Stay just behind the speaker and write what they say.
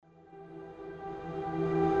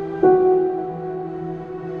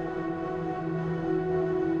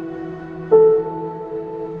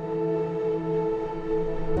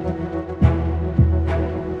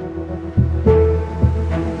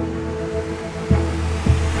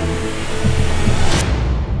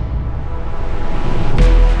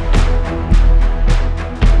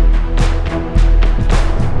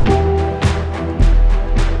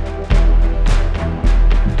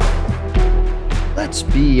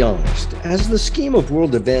be honest, as the scheme of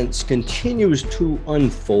world events continues to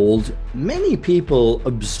unfold, many people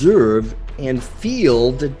observe and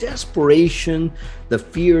feel the desperation, the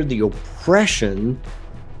fear, the oppression,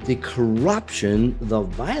 the corruption, the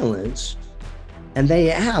violence, and they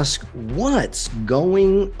ask, what's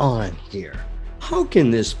going on here? How can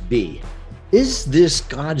this be? Is this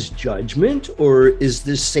God's judgment, or is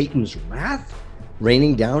this Satan's wrath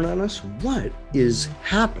raining down on us? What is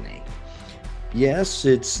happening? Yes,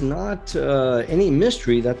 it's not any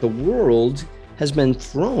mystery that the world has been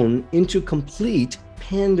thrown into complete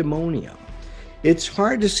pandemonium. It's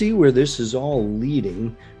hard to see where this is all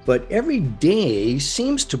leading, but every day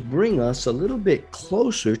seems to bring us a little bit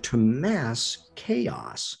closer to mass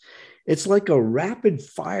chaos. It's like a rapid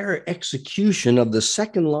fire execution of the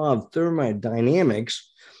second law of thermodynamics,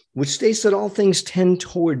 which states that all things tend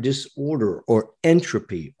toward disorder or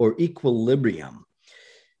entropy or equilibrium.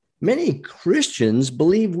 Many Christians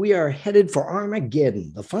believe we are headed for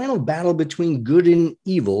Armageddon, the final battle between good and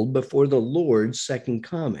evil before the Lord's second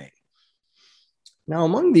coming. Now,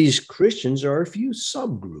 among these Christians are a few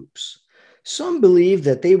subgroups. Some believe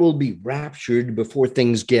that they will be raptured before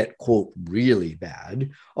things get, quote, really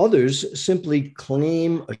bad. Others simply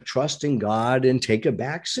claim a trust in God and take a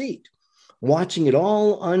back seat, watching it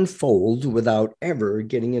all unfold without ever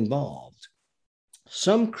getting involved.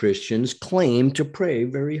 Some Christians claim to pray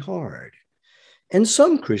very hard, and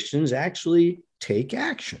some Christians actually take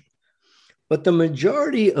action. But the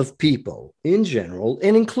majority of people in general,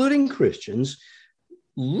 and including Christians,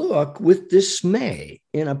 look with dismay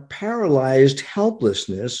in a paralyzed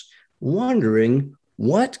helplessness, wondering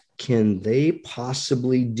what can they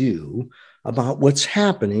possibly do about what's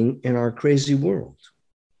happening in our crazy world.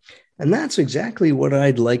 And that's exactly what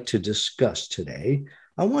I'd like to discuss today.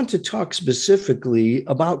 I want to talk specifically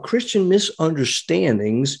about Christian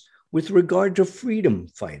misunderstandings with regard to freedom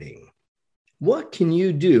fighting. What can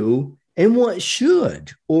you do, and what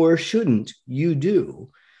should or shouldn't you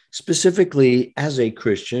do, specifically as a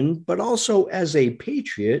Christian, but also as a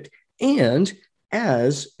patriot and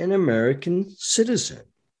as an American citizen?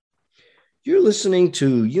 You're listening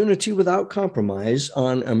to Unity Without Compromise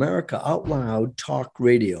on America Out Loud Talk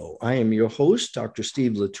Radio. I am your host, Dr.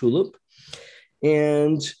 Steve LaTulip.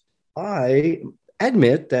 And I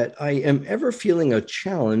admit that I am ever feeling a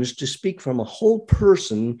challenge to speak from a whole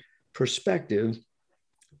person perspective,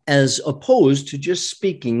 as opposed to just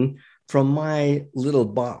speaking from my little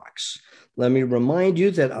box. Let me remind you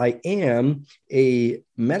that I am a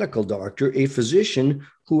medical doctor, a physician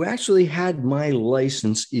who actually had my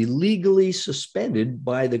license illegally suspended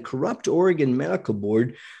by the corrupt Oregon Medical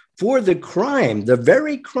Board for the crime, the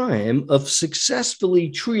very crime of successfully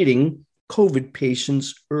treating COVID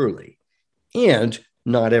patients early and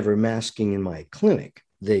not ever masking in my clinic,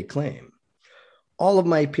 they claim. All of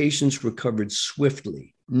my patients recovered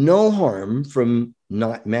swiftly. No harm from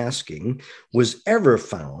not masking was ever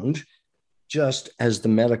found, just as the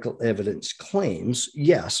medical evidence claims.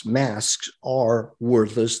 Yes, masks are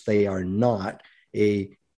worthless. They are not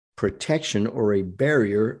a protection or a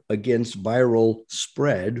barrier against viral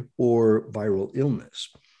spread or viral illness.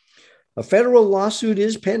 A federal lawsuit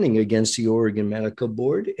is pending against the Oregon Medical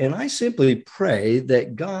Board, and I simply pray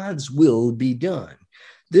that God's will be done.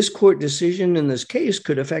 This court decision in this case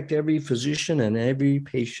could affect every physician and every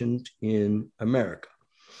patient in America.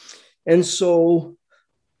 And so,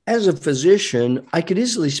 as a physician, I could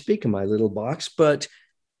easily speak in my little box, but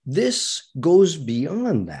this goes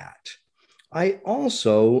beyond that. I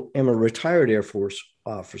also am a retired Air Force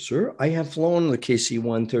officer. I have flown the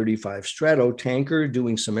KC-135 Strato tanker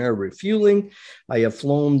doing some air refueling. I have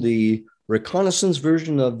flown the reconnaissance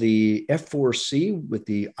version of the F-4C with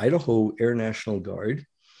the Idaho Air National Guard.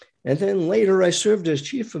 And then later I served as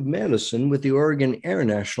chief of medicine with the Oregon Air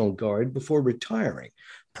National Guard before retiring.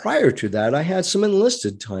 Prior to that, I had some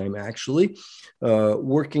enlisted time, actually,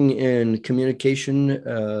 working in communication,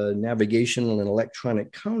 navigation, and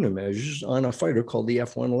electronic countermeasures on a fighter called the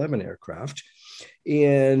F-111 aircraft.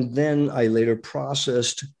 And then I later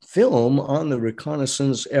processed film on the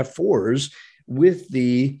reconnaissance F-4s with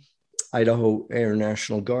the Idaho Air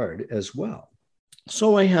National Guard as well.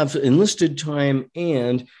 So I have enlisted time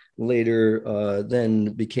and later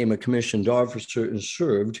then became a commissioned officer and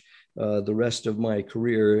served the rest of my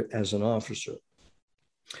career as an officer.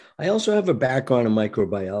 I also have a background in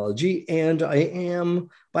microbiology, and I am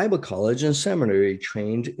Bible college and seminary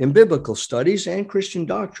trained in biblical studies and Christian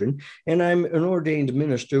doctrine, and I'm an ordained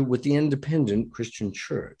minister with the Independent Christian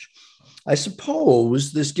Church. I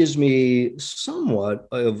suppose this gives me somewhat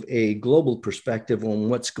of a global perspective on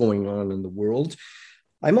what's going on in the world.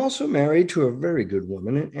 I'm also married to a very good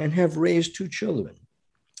woman and have raised 2 children.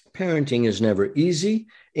 Parenting is never easy,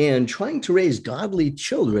 and trying to raise godly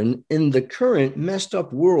children in the current messed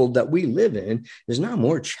up world that we live in is now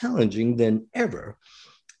more challenging than ever.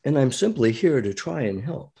 And I'm simply here to try and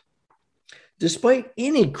help. Despite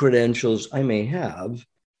any credentials I may have,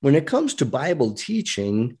 when it comes to Bible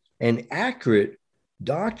teaching and accurate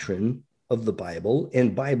doctrine of the Bible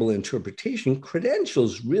and Bible interpretation,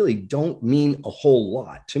 credentials really don't mean a whole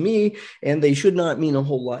lot to me, and they should not mean a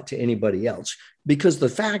whole lot to anybody else, because the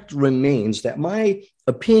fact remains that my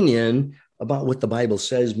opinion about what the Bible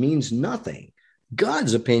says means nothing.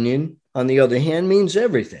 God's opinion, on the other hand, means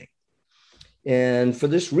everything. And for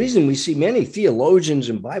this reason, we see many theologians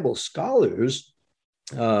and Bible scholars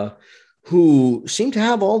who seem to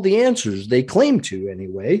have all the answers, they claim to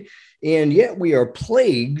anyway, and yet we are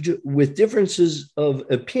plagued with differences of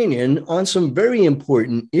opinion on some very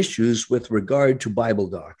important issues with regard to Bible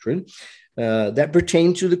doctrine that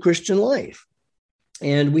pertain to the Christian life.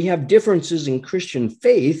 And we have differences in Christian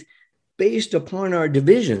faith based upon our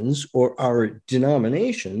divisions or our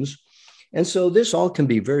denominations. And so this all can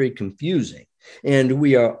be very confusing. And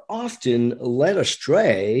we are often led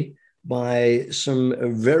astray by some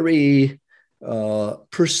very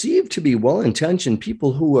perceived to be well-intentioned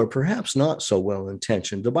people who are perhaps not so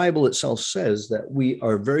well-intentioned. The Bible itself says that we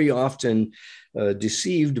are very often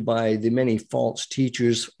deceived by the many false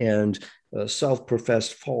teachers and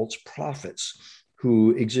self-professed false prophets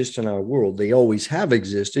who exist in our world. They always have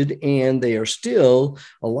existed, and they are still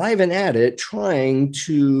alive and at it, trying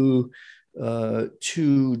to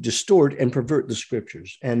distort and pervert the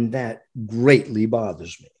scriptures. And that greatly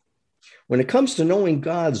bothers me. When it comes to knowing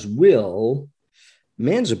God's will,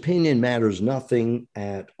 man's opinion matters nothing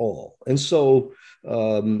at all. And so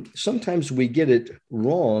sometimes we get it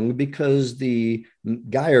wrong because the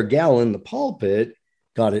guy or gal in the pulpit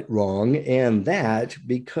got it wrong, and that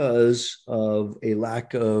because of a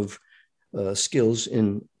lack of skills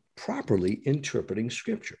in properly interpreting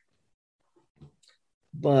scripture.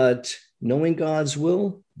 But knowing God's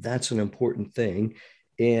will, that's an important thing.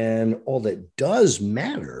 And all that does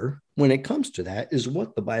matter when it comes to that is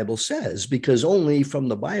what the Bible says, because only from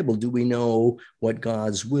the Bible do we know what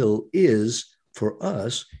God's will is for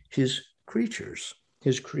us, his creatures,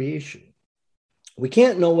 his creation. We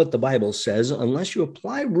can't know what the Bible says unless you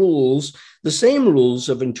apply rules, the same rules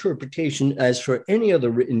of interpretation as for any other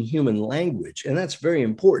written human language. And that's very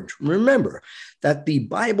important. Remember that the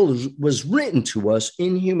Bible was written to us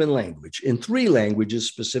in human language, in three languages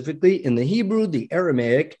specifically, in the Hebrew, the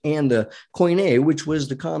Aramaic, and the Koine, which was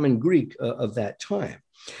the common Greek of that time.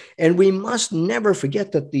 And we must never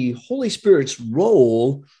forget that the Holy Spirit's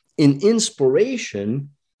role in inspiration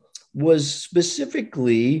was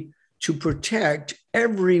specifically to protect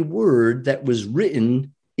every word that was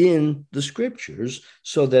written in the scriptures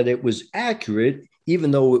so that it was accurate, even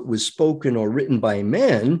though it was spoken or written by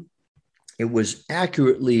men, it was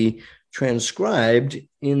accurately transcribed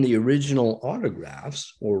in the original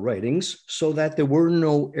autographs or writings so that there were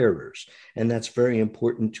no errors. And that's very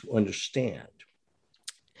important to understand.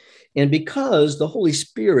 And because the Holy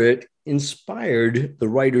Spirit inspired the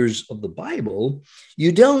writers of the Bible,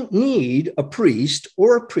 you don't need a priest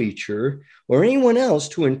or a preacher or anyone else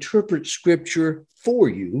to interpret scripture for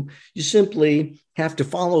you. You simply have to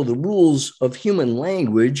follow the rules of human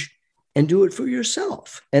language and do it for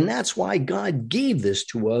yourself. And that's why God gave this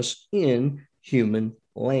to us in human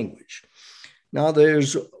language. Now,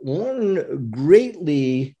 there's one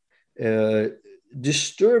greatly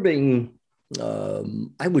disturbing,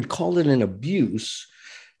 I would call it an abuse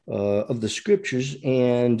of the scriptures,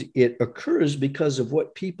 and it occurs because of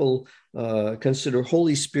what people consider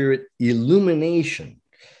Holy Spirit illumination.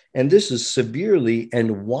 And this is severely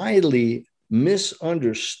and widely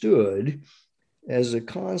misunderstood as a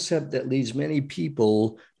concept that leads many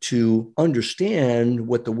people to understand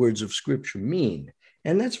what the words of scripture mean.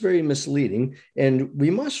 And that's very misleading. And we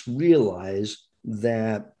must realize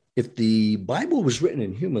that if the Bible was written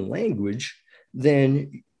in human language,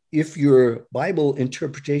 then if your Bible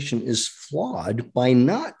interpretation is flawed by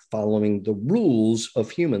not following the rules of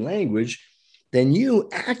human language, then you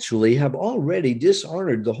actually have already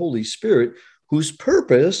dishonored the Holy Spirit, whose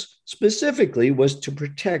purpose specifically was to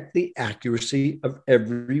protect the accuracy of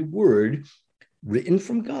every word written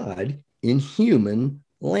from God in human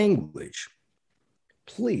language.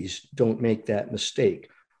 Please don't make that mistake.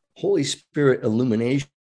 Holy Spirit illumination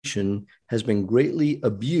has been greatly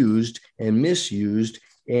abused and misused.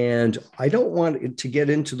 And I don't want to get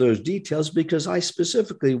into those details because I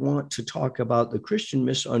specifically want to talk about the Christian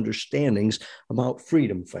misunderstandings about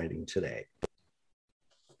freedom fighting today.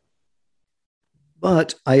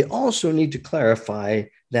 But I also need to clarify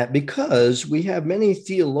that because we have many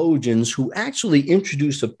theologians who actually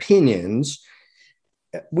introduce opinions,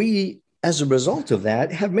 we, as a result of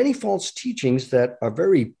that, have many false teachings that are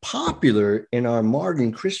very popular in our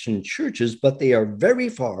modern Christian churches, but they are very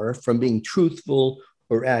far from being truthful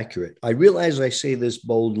or accurate. I realize I say this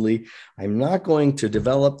boldly. I'm not going to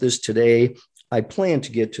develop this today. I plan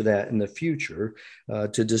to get to that in the future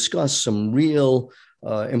to discuss some real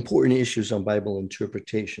important issues on Bible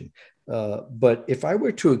interpretation. But if I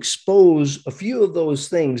were to expose a few of those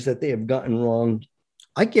things that they have gotten wrong,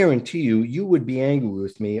 I guarantee you, you would be angry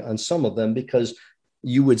with me on some of them because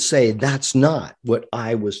you would say that's not what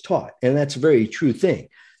I was taught. And that's a very true thing.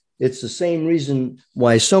 It's the same reason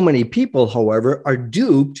why so many people, however, are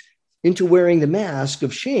duped into wearing the mask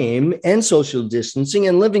of shame and social distancing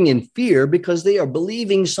and living in fear because they are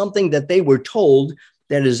believing something that they were told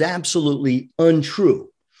that is absolutely untrue.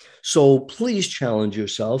 So please challenge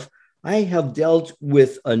yourself. I have dealt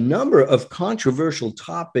with a number of controversial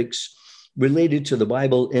topics related to the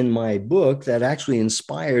Bible in my book that actually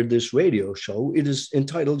inspired this radio show. It is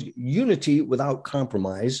entitled Unity Without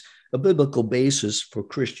Compromise, a Biblical Basis for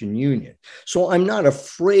Christian Union. So I'm not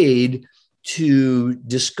afraid to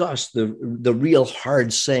discuss the real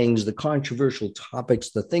hard sayings, the controversial topics,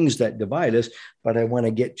 the things that divide us, but I want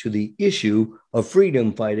to get to the issue of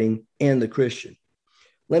freedom fighting and the Christian.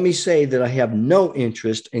 Let me say that I have no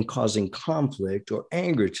interest in causing conflict or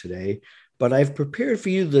anger today, but I've prepared for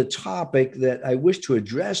you the topic that I wish to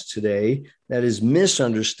address today, that is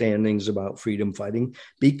misunderstandings about freedom fighting,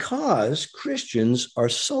 because Christians are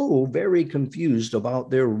so very confused about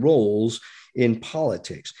their roles in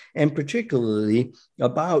politics, and particularly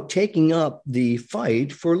about taking up the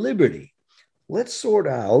fight for liberty. Let's sort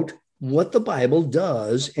out what the Bible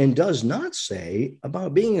does and does not say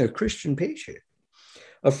about being a Christian patriot,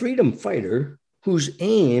 a freedom fighter whose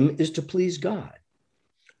aim is to please God.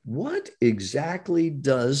 What exactly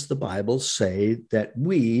does the Bible say that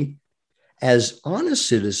we, as honest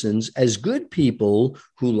citizens, as good people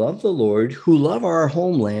who love the Lord, who love our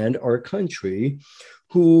homeland, our country,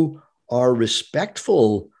 who are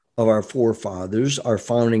respectful of our forefathers, our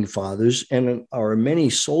founding fathers, and our many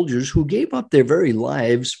soldiers who gave up their very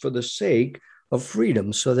lives for the sake of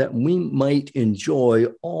freedom so that we might enjoy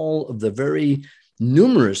all of the very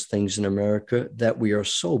numerous things in America that we are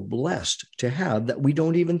so blessed to have that we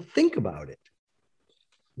don't even think about it.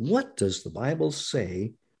 What does the Bible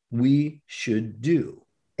say we should do?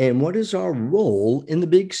 And what is our role in the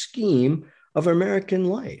big scheme of American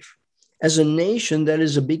life as a nation that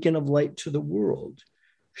is a beacon of light to the world?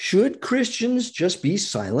 Should Christians just be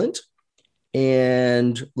silent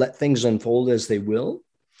and let things unfold as they will?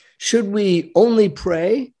 Should we only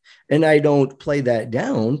pray? And I don't play that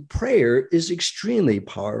down. Prayer is extremely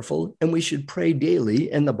powerful, and we should pray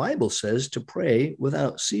daily. And the Bible says to pray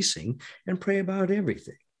without ceasing and pray about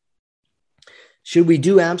everything. Should we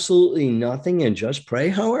do absolutely nothing and just pray,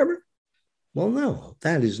 however? Well, no,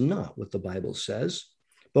 that is not what the Bible says.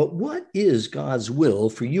 But what is God's will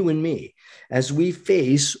for you and me as we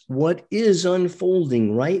face what is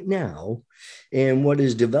unfolding right now and what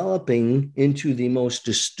is developing into the most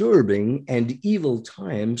disturbing and evil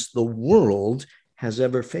times the world has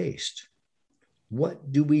ever faced?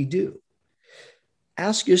 What do we do?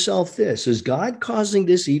 Ask yourself this: is God causing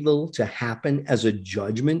this evil to happen as a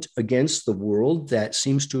judgment against the world that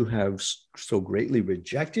seems to have so greatly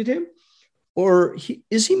rejected him? Or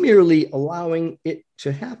is he merely allowing it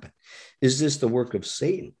to happen? Is this the work of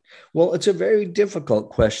Satan? Well, it's a very difficult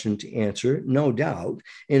question to answer, no doubt.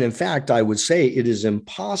 And in fact, I would say it is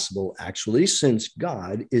impossible, actually, since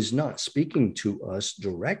God is not speaking to us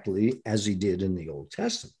directly as he did in the Old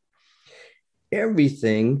Testament.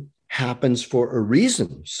 Everything happens for a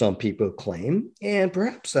reason, some people claim, and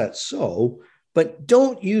perhaps that's so. But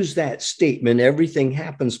don't use that statement, everything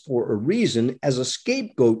happens for a reason, as a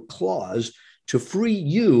scapegoat clause to free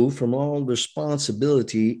you from all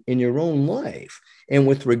responsibility in your own life and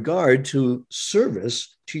with regard to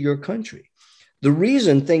service to your country. The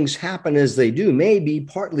reason things happen as they do may be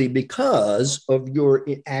partly because of your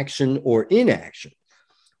action or inaction.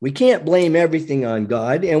 We can't blame everything on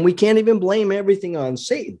God, and we can't even blame everything on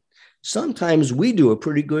Satan. Sometimes we do a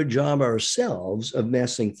pretty good job ourselves of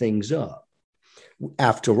messing things up.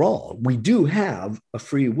 After all, we do have a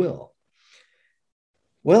free will.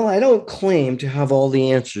 Well, I don't claim to have all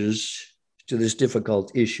the answers to this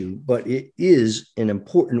difficult issue, but it is an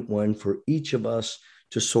important one for each of us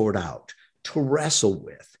to sort out, to wrestle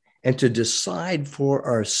with, and to decide for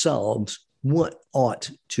ourselves what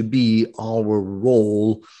ought to be our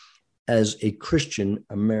role as a Christian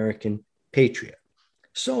American patriot.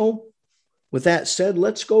 So With that said,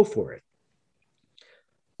 let's go for it.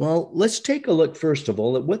 Well, let's take a look, first of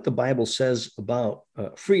all, at what the Bible says about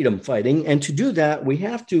freedom fighting. And to do that, we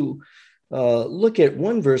have to look at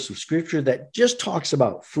one verse of Scripture that just talks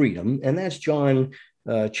about freedom, and that's John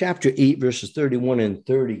chapter 8, verses 31 and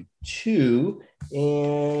 32.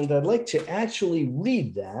 And I'd like to actually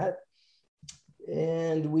read that.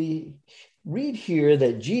 And we read here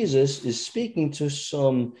that Jesus is speaking to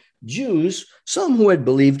some Jews, some who had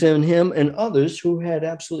believed in him and others who had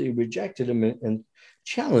absolutely rejected him and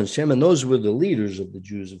challenged him. And those were the leaders of the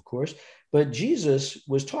Jews, of course. But Jesus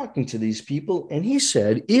was talking to these people, and he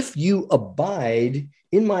said, if you abide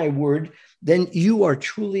in my word, then you are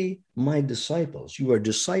truly my disciples. You are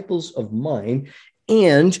disciples of mine,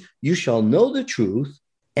 and you shall know the truth,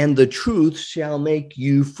 and the truth shall make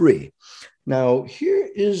you free. Now, here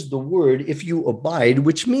is the word, if you abide,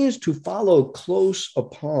 which means to follow close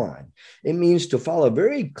upon. It means to follow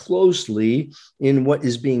very closely in what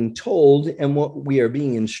is being told and what we are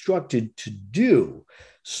being instructed to do.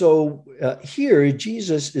 So here,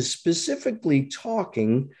 Jesus is specifically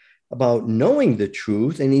talking about knowing the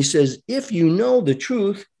truth. And he says, if you know the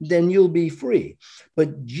truth, then you'll be free.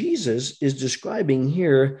 But Jesus is describing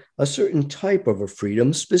here a certain type of a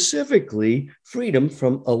freedom, specifically freedom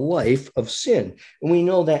from a life of sin. And we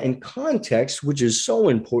know that in context, which is so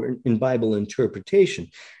important in Bible interpretation.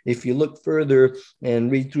 If you look further and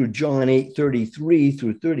read through John 8:33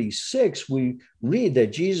 through 36, we read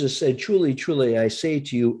that Jesus said, truly, truly, I say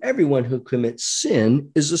to you, everyone who commits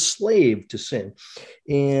sin is a slave to sin.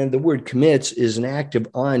 And the word commits is an active,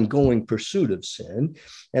 ongoing pursuit of sin.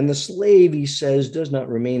 And the slave, he says, does not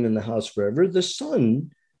remain in the house forever. The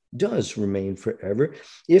son does remain forever.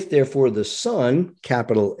 If therefore the Son,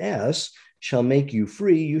 capital S, shall make you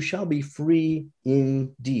free, you shall be free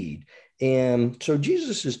indeed. And so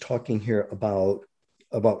Jesus is talking here about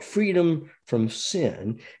freedom from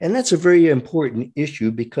sin. And that's a very important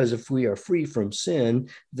issue, because if we are free from sin,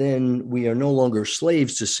 then we are no longer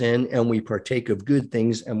slaves to sin, and we partake of good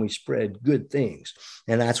things and we spread good things.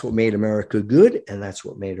 And that's what made America good, and that's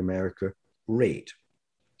what made America great.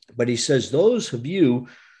 But he says, those of you,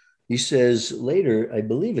 he says later, I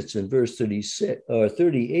believe it's in verse 36 or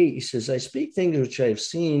 38, he says, I speak things which I have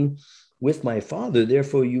seen with my Father,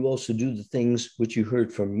 therefore you also do the things which you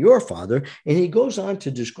heard from your father. And he goes on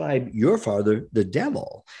to describe your father, the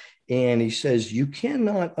devil. And he says, you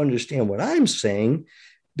cannot understand what I'm saying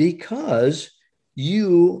because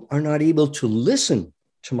you are not able to listen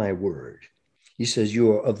to my word. He says,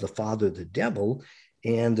 you are of the father, the devil,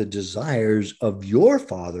 and the desires of your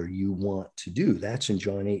father you want to do. That's in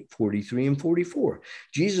John 8:43 and 44.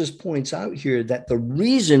 Jesus points out here that the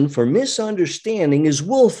reason for misunderstanding is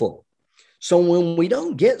willful. So when we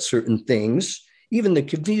don't get certain things, even the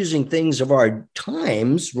confusing things of our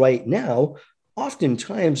times right now,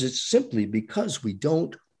 oftentimes it's simply because we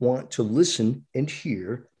don't want to listen and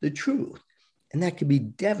hear the truth. And that can be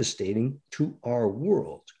devastating to our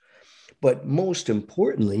world. But most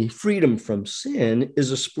importantly, freedom from sin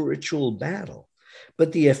is a spiritual battle.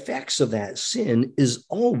 But the effects of that sin is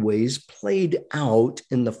always played out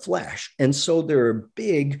in the flesh. And so there are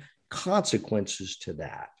big consequences to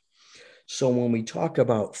that. So when we talk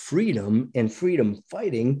about freedom and freedom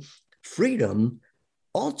fighting, freedom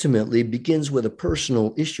ultimately begins with a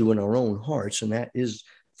personal issue in our own hearts, and that is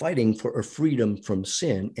fighting for a freedom from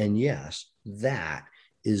sin. And yes, that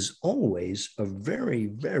is always a very,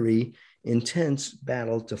 very intense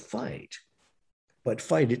battle to fight. But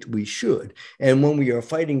fight it we should. And when we are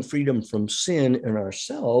fighting freedom from sin in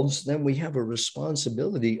ourselves, then we have a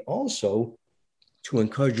responsibility also to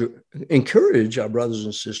encourage our brothers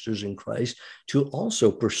and sisters in Christ to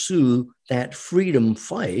also pursue that freedom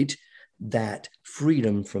fight, that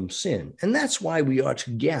freedom from sin. And that's why we ought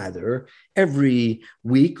to gather every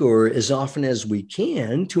week or as often as we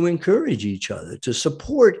can to encourage each other, to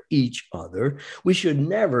support each other. We should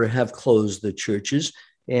never have closed the churches,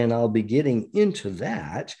 and I'll be getting into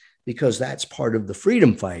that because that's part of the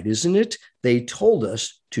freedom fight, isn't it? They told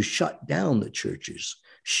us to shut down the churches,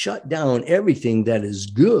 shut down everything that is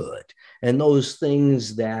good. And those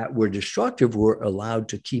things that were destructive were allowed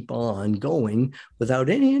to keep on going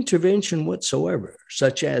without any intervention whatsoever,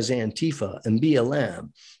 such as Antifa and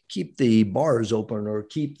BLM. Keep the bars open or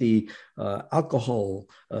keep the alcohol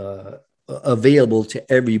available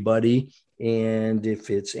to everybody. And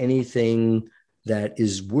if it's anything that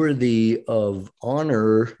is worthy of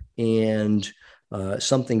honor and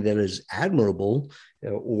something that is admirable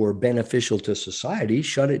or beneficial to society,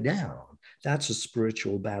 shut it down. That's a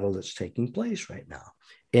spiritual battle that's taking place right now.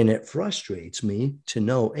 And it frustrates me to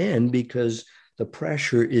no end because the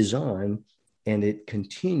pressure is on and it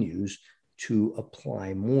continues to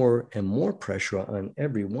apply more and more pressure on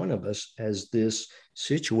every one of us as this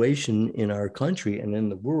situation in our country and in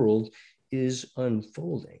the world is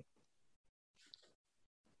unfolding.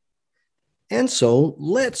 And so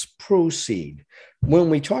let's proceed. When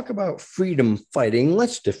we talk about freedom fighting,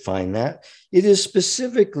 let's define that. It is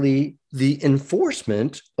specifically the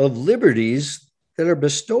enforcement of liberties that are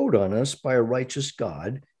bestowed on us by a righteous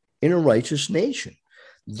God in a righteous nation.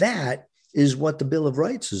 That is what the Bill of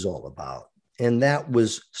Rights is all about. And that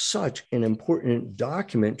was such an important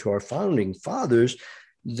document to our founding fathers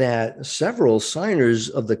that several signers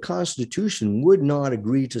of the Constitution would not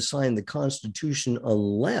agree to sign the Constitution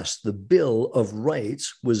unless the Bill of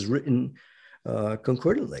Rights was written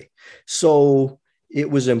concordantly. So it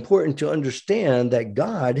was important to understand that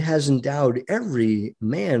God has endowed every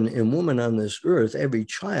man and woman on this earth, every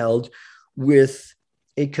child, with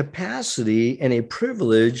a capacity and a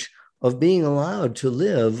privilege of being allowed to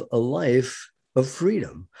live a life of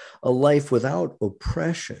freedom, a life without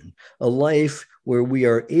oppression, a life where we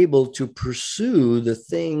are able to pursue the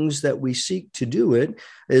things that we seek to do it,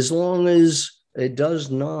 as long as it does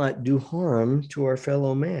not do harm to our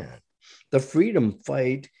fellow man. The freedom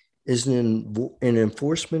fight is an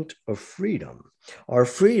enforcement of freedom. Our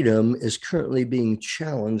freedom is currently being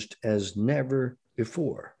challenged as never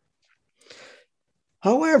before.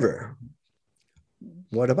 However,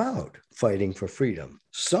 what about fighting for freedom?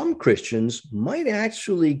 Some Christians might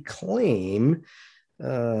actually claim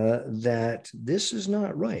that this is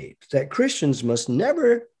not right, that Christians must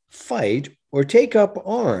never fight or take up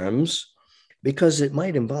arms because it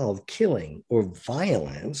might involve killing or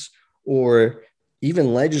violence or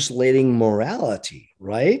even legislating morality,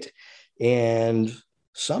 right? And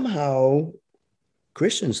somehow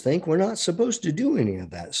Christians think we're not supposed to do any of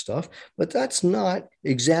that stuff, but that's not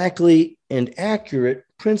exactly an accurate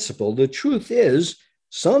principle. The truth is,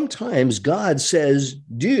 sometimes God says,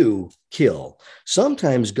 do kill.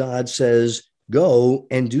 Sometimes God says, go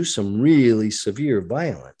and do some really severe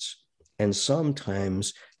violence. And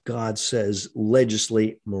sometimes God says,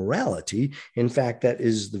 legislate morality. In fact, that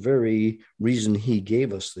is the very reason he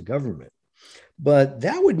gave us the government. But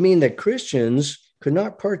that would mean that Christians could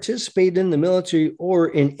not participate in the military or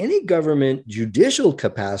in any government judicial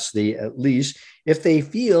capacity, at least, if they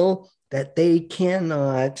feel that they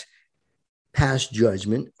cannot pass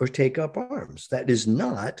judgment or take up arms. That is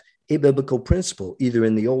not a biblical principle, either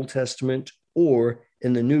in the Old Testament or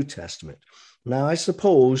in the New Testament. Now, I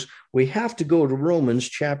suppose we have to go to Romans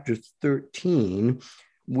chapter 13,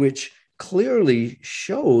 which clearly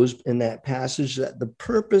shows in that passage that the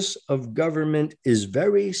purpose of government is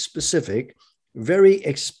very specific, very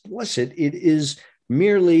explicit. It is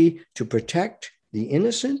merely to protect the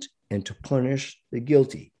innocent and to punish the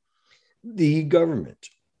guilty. The government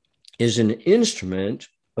is an instrument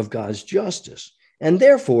of God's justice, and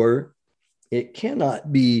therefore it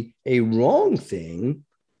cannot be a wrong thing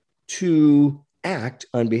to act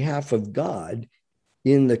on behalf of God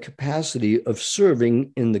in the capacity of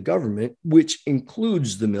serving in the government, which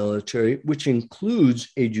includes the military, which includes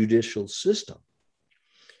a judicial system.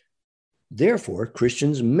 Therefore,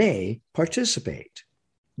 Christians may participate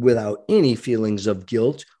without any feelings of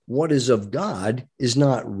guilt. What is of God is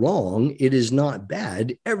not wrong. It is not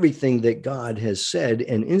bad. Everything that God has said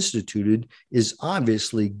and instituted is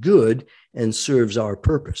obviously good and serves our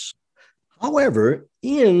purpose. However,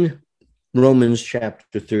 in Romans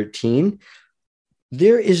chapter 13,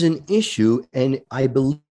 there is an issue, and I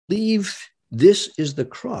believe this is the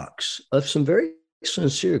crux of some very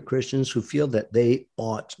sincere Christians who feel that they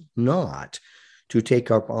ought not to take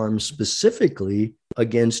up arms specifically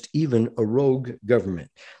against even a rogue government.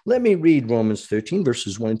 Let me read Romans 13,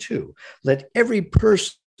 verses 1 and 2. Let every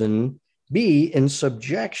person be in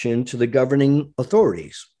subjection to the governing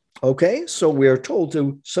authorities. Okay, so we are told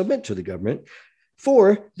to submit to the government,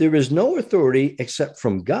 for there is no authority except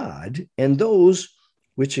from God, and those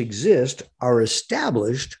which exist are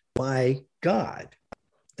established by God.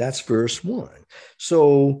 That's verse 1.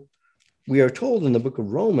 So we are told in the book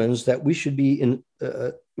of Romans that we should be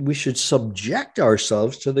we should subject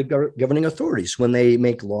ourselves to the governing authorities. When they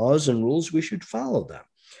make laws and rules, we should follow them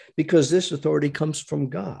because this authority comes from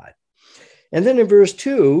God. And then in verse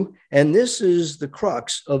 2, and this is the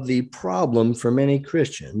crux of the problem for many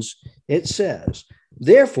Christians, it says,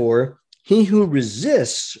 therefore, he who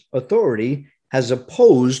resists authority has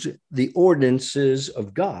opposed the ordinances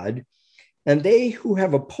of God, and they who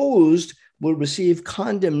have opposed will receive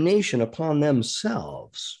condemnation upon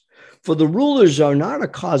themselves. For the rulers are not a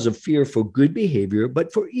cause of fear for good behavior,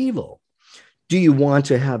 but for evil. Do you want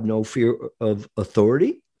to have no fear of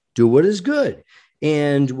authority? Do what is good,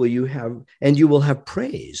 and you will have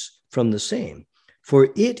praise. from the same. For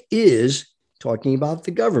it is, talking about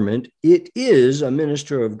the government, it is a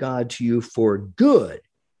minister of God to you for good.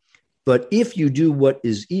 But if you do what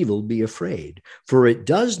is evil, be afraid, for it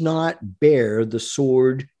does not bear the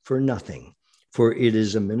sword for nothing. For it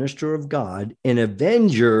is a minister of God, an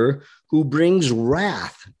avenger who brings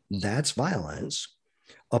wrath, that's violence,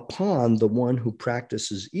 upon the one who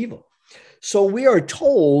practices evil. So we are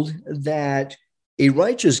told that a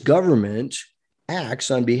righteous government acts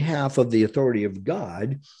on behalf of the authority of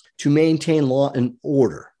God to maintain law and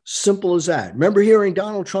order. Simple as that. Remember hearing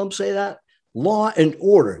Donald Trump say that? Law and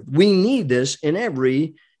order. We need this in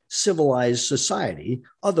every civilized society.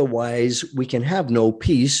 Otherwise, we can have no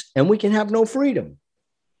peace and we can have no freedom.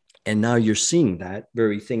 And now you're seeing that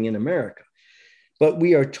very thing in America. But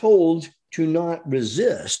we are told to not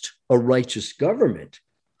resist a righteous government.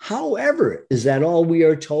 However, is that all we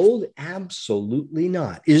are told? Absolutely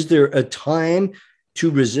not. Is there a time to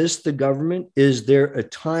resist the government? Is there a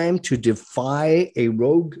time to defy a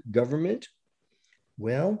rogue government?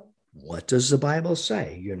 Well, what does the Bible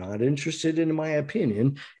say? You're not interested in my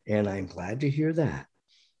opinion, and I'm glad to hear that.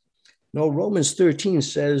 No, Romans 13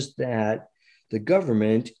 says that the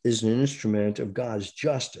government is an instrument of God's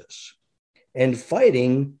justice, and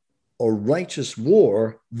fighting a righteous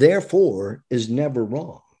war, therefore, is never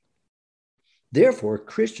wrong. Therefore,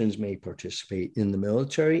 Christians may participate in the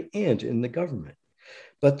military and in the government.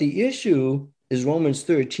 But the issue is Romans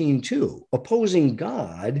 13, too, opposing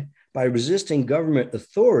God by resisting government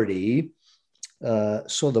authority,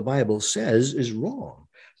 so the Bible says, is wrong.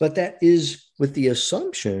 But that is with the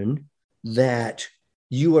assumption that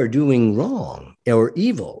you are doing wrong or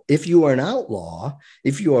evil. If you are an outlaw,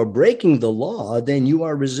 if you are breaking the law, then you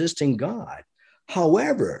are resisting God.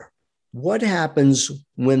 However, what happens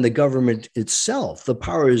when the government itself, the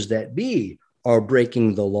powers that be, are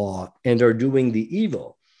breaking the law and are doing the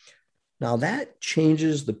evil? Now that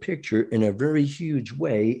changes the picture in a very huge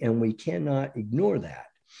way, and we cannot ignore that.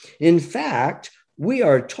 In fact, we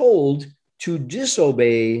are told to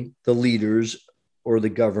disobey the leaders or the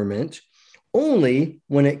government only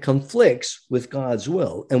when it conflicts with God's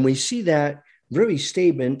will. And we see that very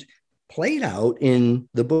statement played out in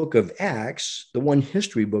the book of Acts, the one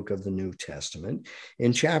history book of the New Testament,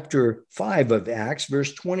 in chapter 5 of Acts,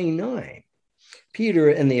 verse 29. Peter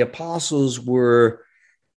and the apostles were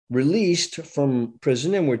released from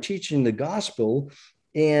prison and were teaching the gospel,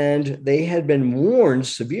 and they had been warned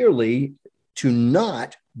severely to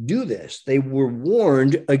not do this. They were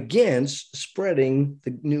warned against spreading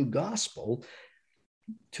the new gospel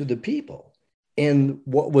to the people. And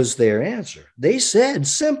what was their answer? They said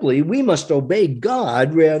simply, we must obey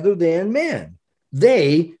God rather than men.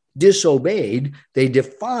 They disobeyed, they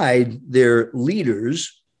defied their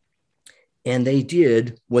leaders, and they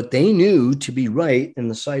did what they knew to be right in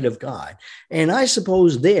the sight of God. And I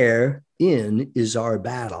suppose therein is our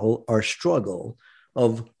battle, our struggle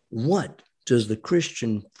of what does the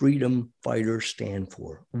Christian freedom fighter stand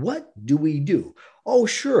for? What do we do? Oh,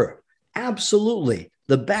 sure, absolutely.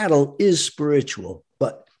 The battle is spiritual,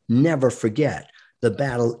 but never forget, the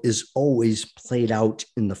battle is always played out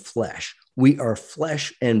in the flesh. We are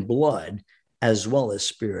flesh and blood as well as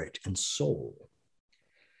spirit and soul.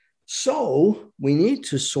 So we need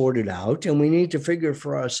to sort it out, and we need to figure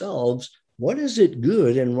for ourselves, what is it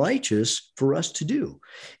good and righteous for us to do?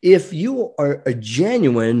 If you are a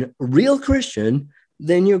genuine, real Christian,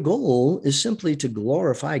 then your goal is simply to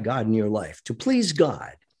glorify God in your life, to please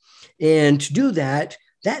God. And to do that,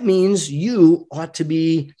 that means you ought to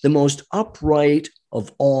be the most upright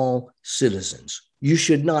of all citizens. You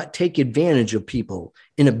should not take advantage of people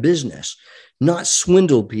in a business, not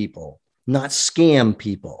swindle people, not scam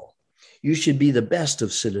people. You should be the best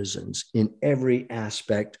of citizens in every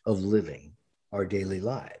aspect of living our daily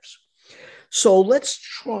lives. So let's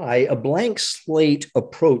try a blank slate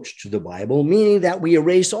approach to the Bible, meaning that we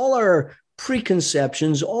erase all our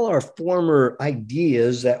preconceptions, all our former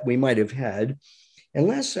ideas that we might have had, and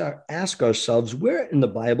let's ask ourselves, where in the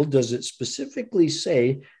Bible does it specifically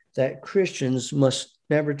say that Christians must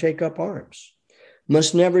never take up arms,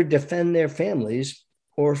 must never defend their families,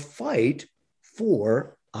 or fight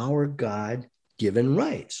for our God-given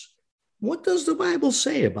rights? What does the Bible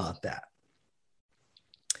say about that?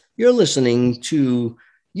 You're listening to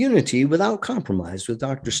Unity Without Compromise with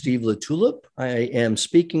Dr. Steve LaTulip. I am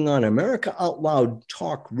speaking on America Out Loud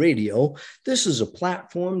Talk Radio. This is a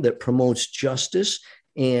platform that promotes justice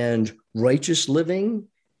and righteous living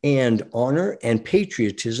and honor and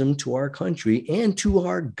patriotism to our country and to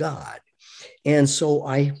our God. And so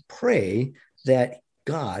I pray that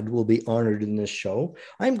God will be honored in this show.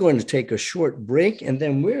 I'm going to take a short break, and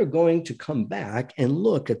then we're going to come back and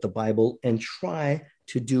look at the Bible and try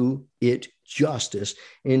to do it justice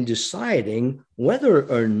in deciding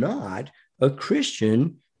whether or not a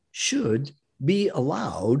Christian should be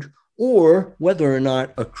allowed, or whether or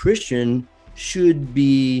not a Christian should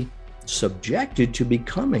be subjected to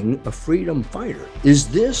becoming a freedom fighter. Is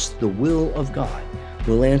this the will of God?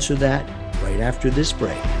 We'll answer that right after this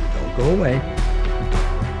break. Don't go away.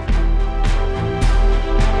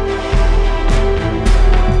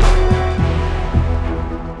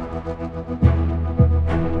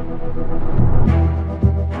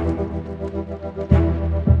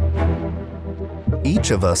 Each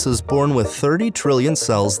of us is born with 30 trillion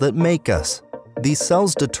cells that make us. These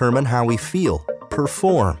cells determine how we feel,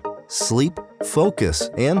 perform, sleep, focus,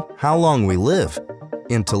 and how long we live.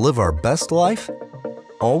 And to live our best life,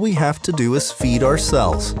 all we have to do is feed our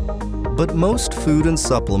cells. But most food and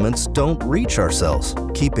supplements don't reach our cells,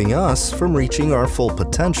 keeping us from reaching our full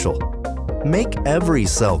potential. Make every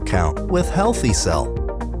cell count with Healthy Cell.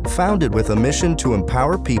 Founded with a mission to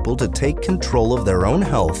empower people to take control of their own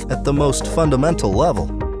health at the most fundamental level,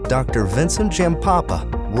 Dr. Vincent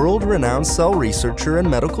Giampapa, world-renowned cell researcher and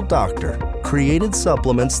medical doctor, created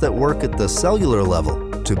supplements that work at the cellular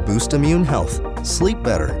level to boost immune health, sleep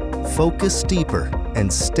better, focus deeper,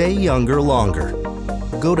 and stay younger longer.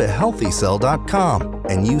 Go to healthycell.com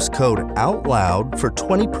and use code OUTLOUD for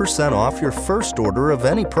 20% off your first order of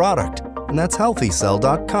any product. And that's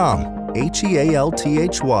healthycell.com.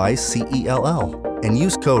 HEALTHYCELL, and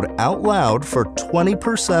use code OUTLOUD for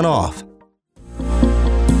 20% off.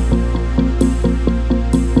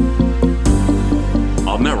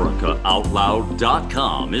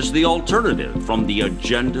 AmericaOutloud.com is the alternative from the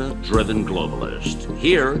agenda-driven globalist.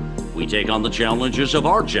 Here, we take on the challenges of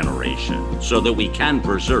our generation so that we can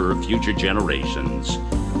preserve future generations.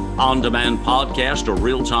 On-demand podcast or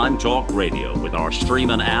real-time talk radio with our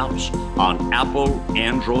streaming apps on Apple,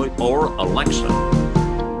 Android, or Alexa.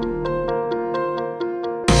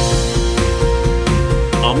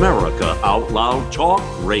 America Out Loud Talk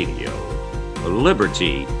Radio.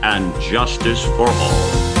 Liberty and justice for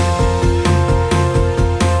all.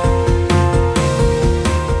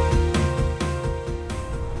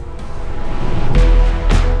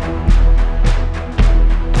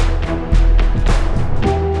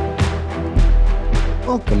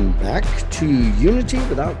 Welcome back to Unity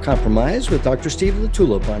Without Compromise with Dr. Steve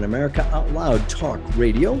LaTulip on America Out Loud Talk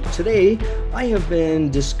Radio. Today, I have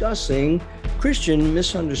been discussing Christian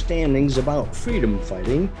misunderstandings about freedom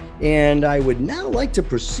fighting, and I would now like to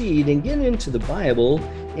proceed and get into the Bible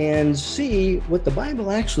and see what the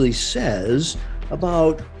Bible actually says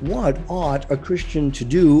about what ought a Christian to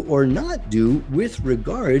do or not do with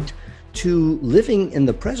regard to living in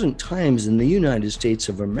the present times in the United States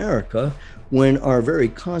of America, when our very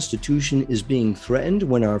Constitution is being threatened,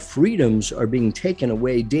 when our freedoms are being taken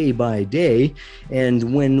away day by day,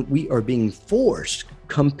 and when we are being forced,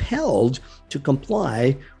 compelled to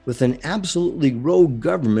comply with an absolutely rogue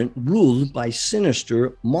government ruled by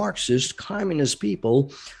sinister Marxist communist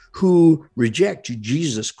people who reject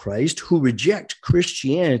Jesus Christ, who reject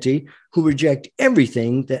Christianity, who reject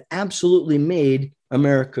everything that absolutely made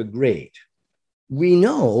America great. We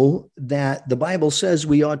know that the Bible says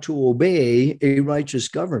we ought to obey a righteous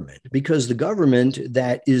government, because the government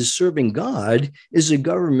that is serving God is a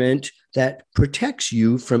government that protects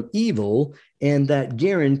you from evil and that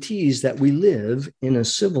guarantees that we live in a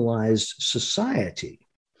civilized society.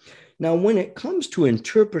 Now, when it comes to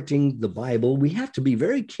interpreting the Bible, we have to be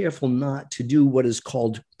very careful not to do what is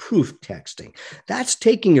called proof texting. That's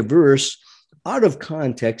taking a verse out of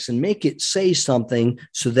context and make it say something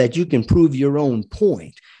so that you can prove your own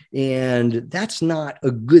point. And that's not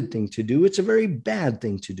a good thing to do. It's a very bad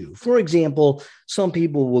thing to do. For example, some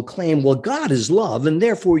people will claim, well, God is love, and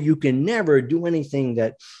therefore you can never do anything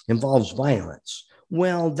that involves violence.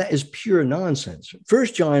 Well, that is pure nonsense.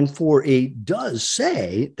 1 John 4:8 does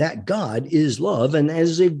say that God is love, and that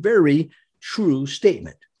is a very true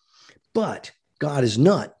statement. But God is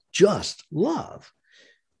not just love.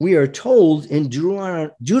 We are told in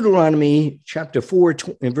Deuteronomy chapter 4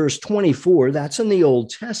 and verse 24, that's in the Old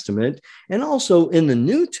Testament, and also in the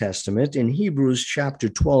New Testament in Hebrews chapter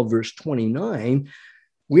 12, verse 29,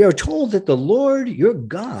 we are told that the Lord your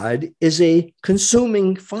God is a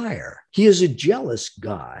consuming fire. He is a jealous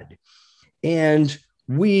God. And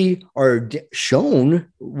we are shown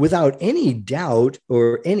without any doubt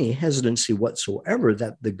or any hesitancy whatsoever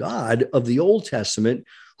that the God of the Old Testament,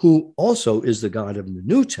 who also is the God of the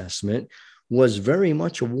New Testament, was very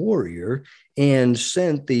much a warrior and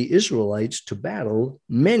sent the Israelites to battle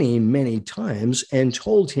many, many times and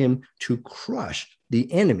told him to crush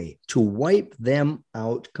the enemy, to wipe them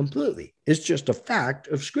out completely. It's just a fact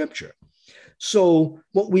of Scripture. So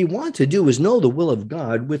what we want to do is know the will of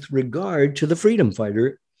God with regard to the freedom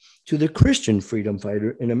fighter, to the Christian freedom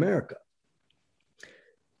fighter in America.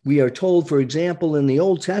 We are told, for example, in the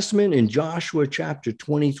Old Testament, in Joshua chapter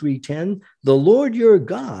 23:10, the Lord your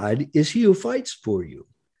God is he who fights for you.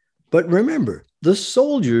 But remember, the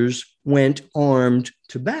soldiers went armed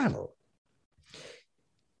to battle.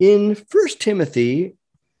 In 1 Timothy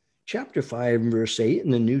chapter 5, verse 8 in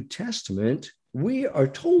the New Testament, we are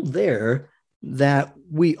told there that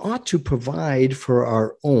we ought to provide for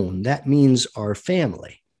our own. That means our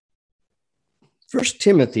family. 1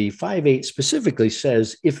 Timothy 5:8 specifically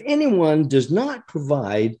says, if anyone does not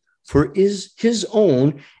provide for his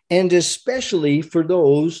own, and especially for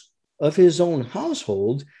those of his own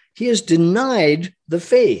household, he has denied the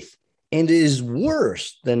faith and is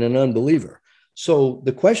worse than an unbeliever. So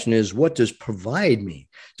the question is, what does provide mean?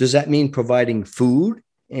 Does that mean providing food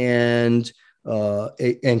and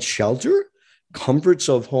shelter, comforts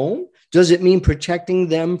of home? Does it mean protecting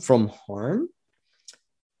them from harm?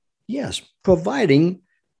 Yes, providing,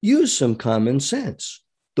 use some common sense.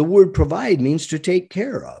 The word provide means to take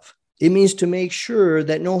care of. It means to make sure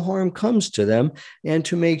that no harm comes to them and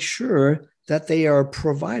to make sure that they are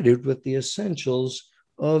provided with the essentials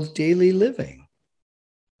of daily living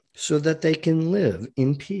so that they can live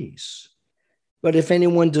in peace. But if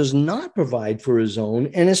anyone does not provide for his own,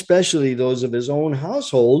 and especially those of his own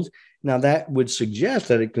household, now that would suggest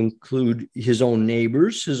that it can include his own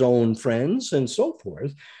neighbors, his own friends, and so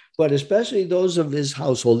forth, but especially those of his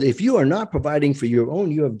household, if you are not providing for your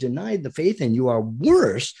own, you have denied the faith and you are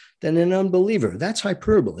worse than an unbeliever. That's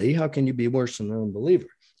hyperbole. How can you be worse than an unbeliever?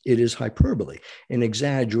 It is hyperbole, an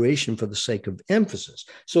exaggeration for the sake of emphasis.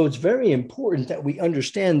 So it's very important that we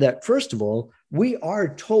understand that, first of all, we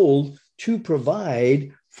are told to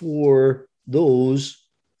provide for those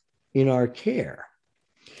in our care.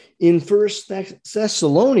 In 1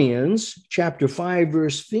 Thessalonians chapter 5,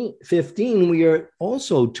 verse 15, we are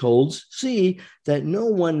also told, see that no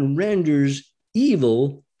one renders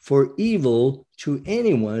evil for evil to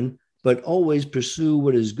anyone, but always pursue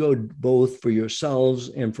what is good, both for yourselves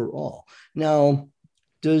and for all. Now,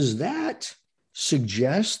 does that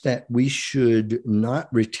suggest that we should not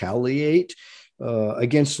retaliate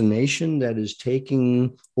against a nation that is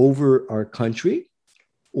taking over our country?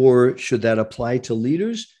 Or should that apply to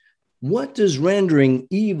leaders? What does rendering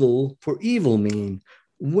evil for evil mean?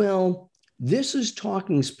 Well, this is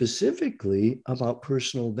talking specifically about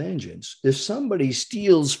personal vengeance. If somebody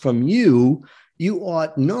steals from you, you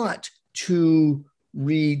ought not to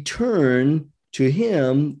return to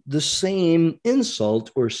him the same insult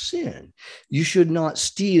or sin. You should not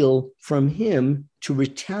steal from him to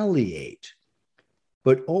retaliate,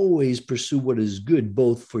 but always pursue what is good,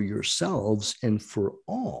 both for yourselves and for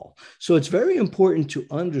all. So it's very important to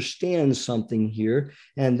understand something here,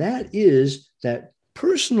 and that is that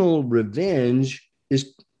personal revenge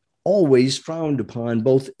is always frowned upon,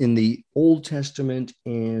 both in the Old Testament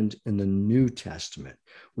and in the New Testament.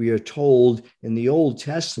 We are told in the Old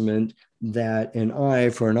Testament that an eye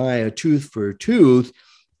for an eye, a tooth for a tooth,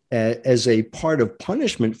 as a part of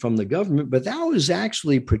punishment from the government, but that was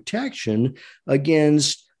actually protection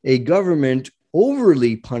against a government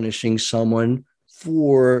overly punishing someone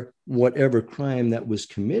for whatever crime that was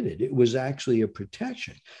committed. It was actually a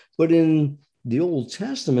protection. But in the Old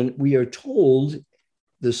Testament, we are told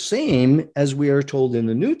the same as we are told in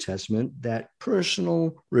the New Testament, that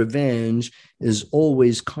personal revenge is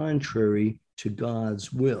always contrary to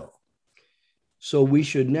God's will. So we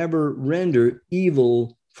should never render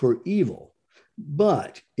evil for evil.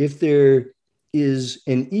 But if there is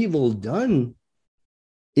an evil done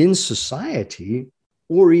in society,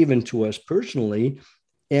 or even to us personally,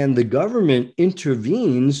 and the government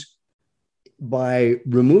intervenes by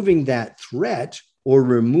removing that threat or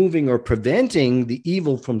removing or preventing the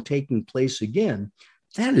evil from taking place again,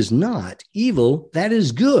 that is not evil, that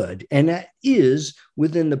is good, and that is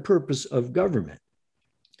within the purpose of government.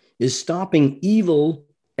 Is stopping evil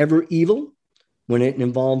ever evil when it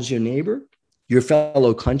involves your neighbor, your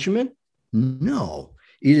fellow countrymen? No,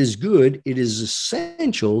 it is good. It is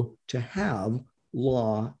essential to have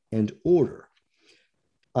law and order.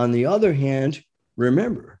 On the other hand,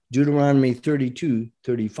 remember Deuteronomy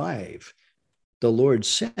 32:35. The Lord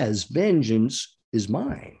says, vengeance is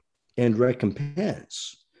mine and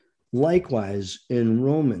recompense. Likewise, in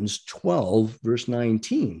Romans 12, verse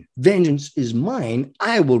 19, vengeance is mine,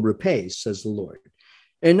 I will repay, says the Lord.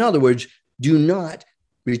 In other words, Do not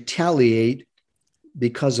retaliate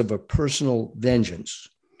because of a personal vengeance.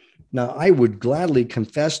 Now, I would gladly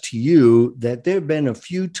confess to you that there have been a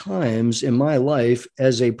few times in my life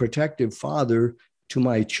as a protective father to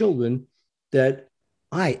my children that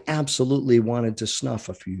I absolutely wanted to snuff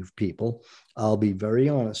a few people. I'll be very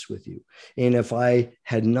honest with you. And if I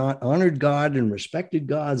had not honored God and respected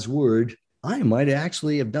God's word, I might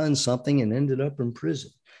actually have done something and ended up in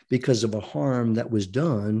prison because of a harm that was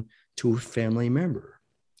done to a family member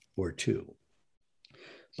or two.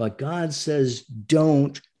 But God says,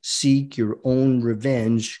 don't seek your own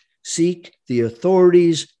revenge. Seek the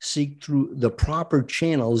authorities, seek through the proper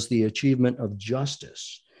channels the achievement of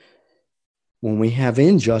justice. When we have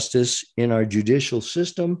injustice in our judicial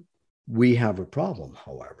system, we have a problem,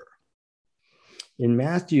 however. In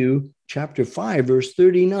Matthew chapter 5, verse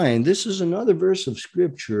 39, this is another verse of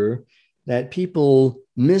scripture that people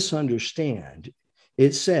misunderstand.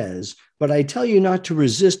 It says, "But I tell you not to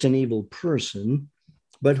resist an evil person,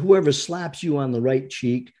 but whoever slaps you on the right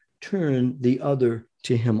cheek, turn the other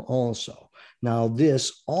to him also." Now,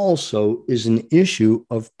 this also is an issue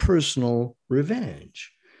of personal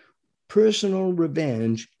revenge. Personal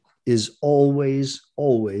revenge is always,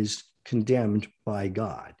 always condemned by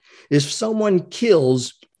God. If someone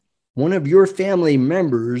kills one of your family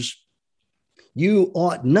members, you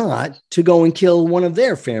ought not to go and kill one of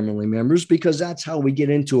their family members, because that's how we get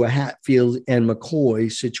into a Hatfield and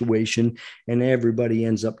McCoy situation and everybody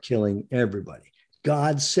ends up killing everybody.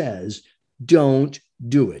 God says, don't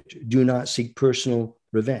do it. Do not seek personal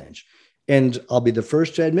revenge. And I'll be the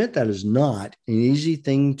first to admit that is not an easy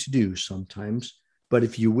thing to do sometimes. But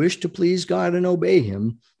if you wish to please God and obey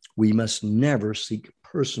him, we must never seek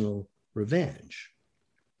personal revenge.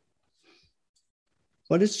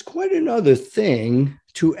 But it's quite another thing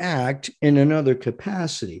to act in another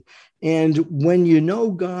capacity. And when you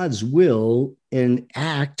know God's will and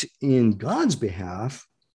act in God's behalf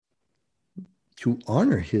to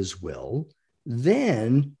honor his will,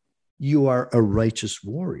 then you are a righteous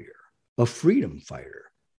warrior, a freedom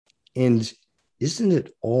fighter. And isn't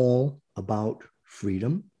it all about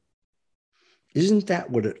freedom? Isn't that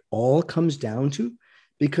what it all comes down to?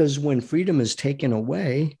 Because when freedom is taken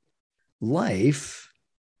away, life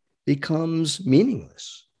becomes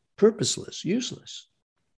meaningless, purposeless, useless.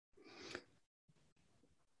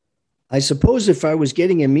 I suppose if I was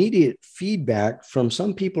getting immediate feedback from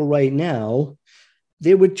some people right now,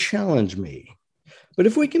 they would challenge me. But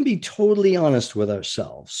if we can be totally honest with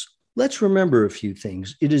ourselves, let's remember a few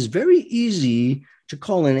things. It is very easy to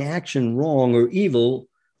call an action wrong or evil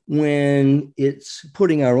when it's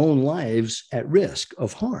putting our own lives at risk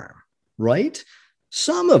of harm, right?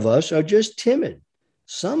 Some of us are just timid.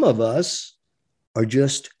 Some of us are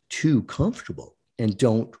just too comfortable and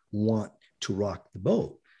don't want to rock the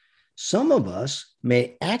boat. Some of us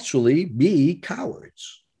may actually be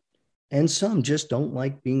cowards, and some just don't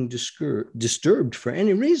like being disturbed for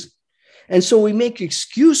any reason. And so we make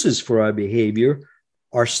excuses for our behavior,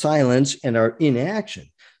 our silence, and our inaction.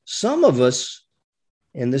 Some of us,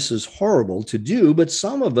 and this is horrible to do, but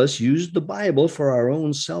some of us use the Bible for our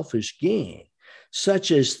own selfish gain,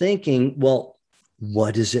 such as thinking, well,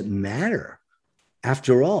 what does it matter?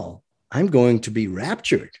 After all, I'm going to be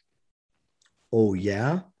raptured. Oh,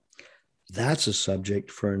 yeah? That's a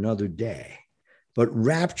subject for another day. But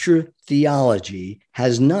rapture theology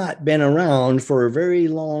has not been around for a very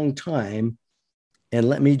long time. And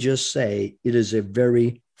let me just say, it is a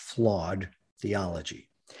very flawed theology.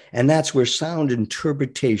 And that's where sound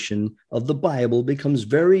interpretation of the Bible becomes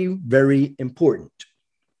very, very important.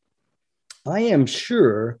 I am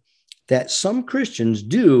sure that some Christians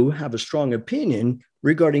do have a strong opinion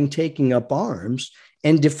regarding taking up arms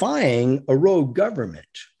and defying a rogue government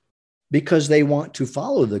because they want to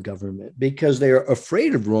follow the government, because they are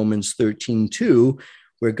afraid of Romans 13:2,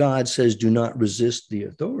 where God says, do not resist the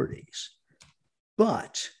authorities.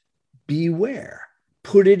 But beware,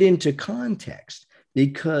 put it into context,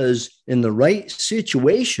 because in the right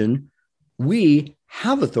situation, we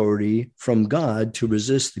have authority from God to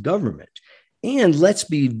resist the government. And let's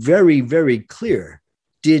be very, very clear.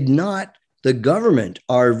 Did not the government,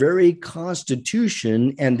 our very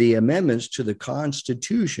Constitution and the amendments to the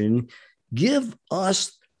Constitution, give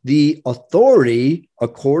us the authority,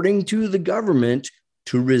 according to the government,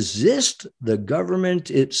 to resist the government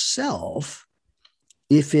itself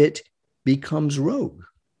if it becomes rogue?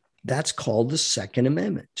 That's called the Second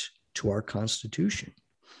Amendment to our Constitution.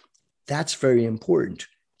 That's very important.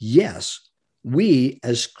 Yes, we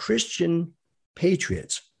as Christian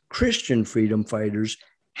patriots, Christian freedom fighters,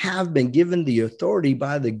 have been given the authority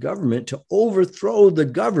by the government to overthrow the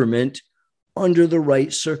government under the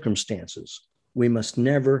right circumstances. We must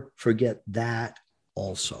never forget that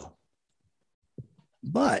also.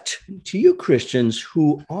 But to you Christians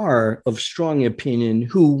who are of strong opinion,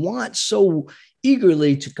 who want so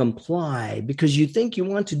eagerly to comply because you think you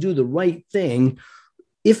want to do the right thing,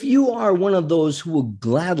 if you are one of those who will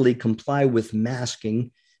gladly comply with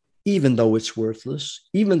masking, even though it's worthless,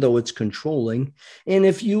 even though it's controlling, and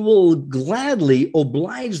if you will gladly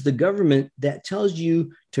oblige the government that tells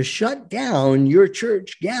you to shut down your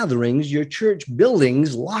church gatherings, your church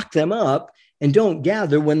buildings, lock them up, and don't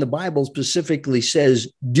gather when the Bible specifically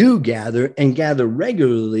says do gather and gather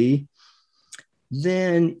regularly,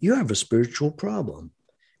 then you have a spiritual problem.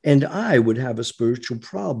 And I would have a spiritual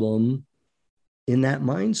problem in that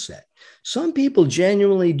mindset. Some people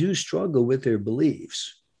genuinely do struggle with their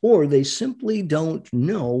beliefs, or they simply don't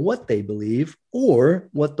know what they believe or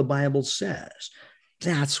what the Bible says.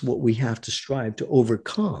 That's what we have to strive to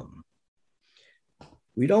overcome.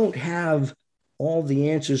 We don't have all the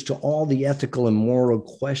answers to all the ethical and moral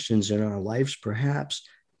questions in our lives, perhaps,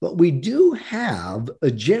 but we do have a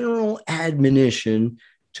general admonition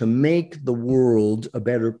to make the world a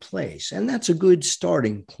better place. And that's a good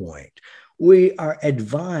starting point. We are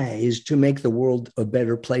advised to make the world a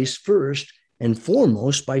better place first and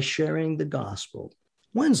foremost by sharing the gospel.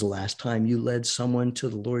 When's the last time you led someone to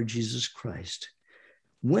the Lord Jesus Christ?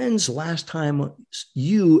 When's the last time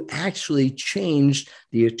you actually changed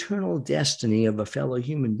the eternal destiny of a fellow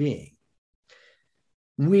human being?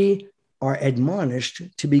 We are admonished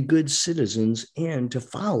to be good citizens and to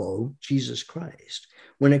follow Jesus Christ.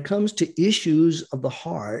 When it comes to issues of the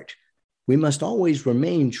heart, we must always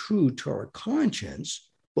remain true to our conscience,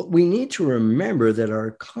 but we need to remember that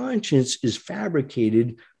our conscience is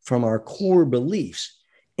fabricated from our core beliefs.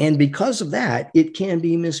 And because of that, it can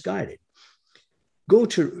be misguided. Go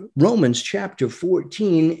to Romans chapter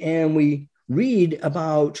 14, and we read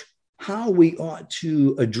about how we ought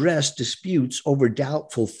to address disputes over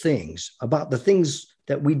doubtful things, about the things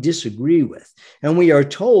that we disagree with. And we are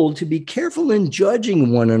told to be careful in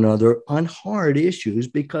judging one another on hard issues,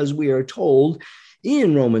 because we are told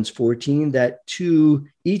in Romans 14 that to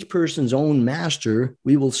each person's own master,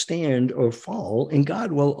 we will stand or fall, and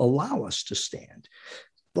God will allow us to stand.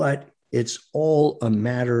 But it's all a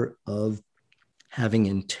matter of having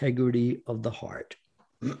integrity of the heart.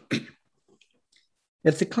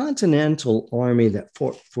 If the Continental Army that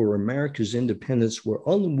fought for America's independence were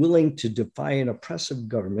unwilling to defy an oppressive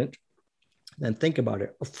government, then think about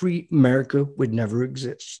it, a free America would never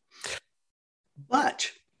exist.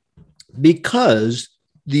 But because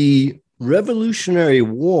the Revolutionary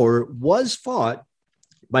War was fought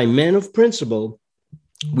by men of principle,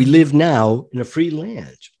 we live now in a free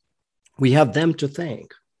land. We have them to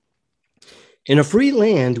thank. In a free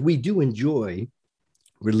land, we do enjoy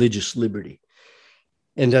religious liberty.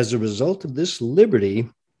 And as a result of this liberty,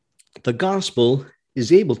 the gospel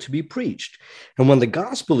is able to be preached. And when the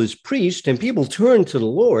gospel is preached and people turn to the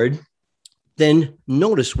Lord, then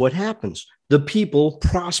notice what happens. The people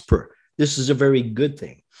prosper. This is a very good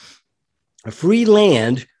thing. A free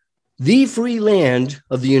land, the free land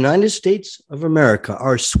of the United States of America,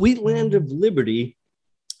 our sweet land of liberty,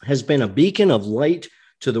 has been a beacon of light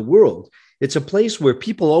to the world. It's a place where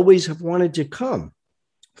people always have wanted to come.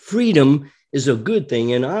 Freedom is a good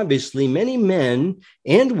thing, and obviously many men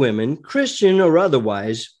and women, Christian or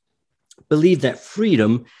otherwise, believe that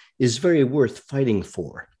freedom is very worth fighting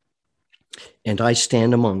for. And I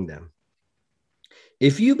stand among them.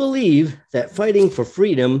 If you believe that fighting for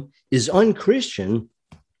freedom is unchristian,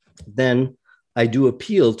 then I do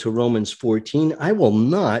appeal to Romans 14. I will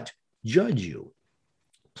not judge you.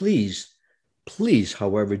 Please,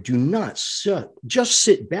 however, do not just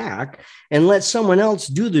sit back and let someone else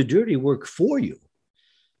do the dirty work for you.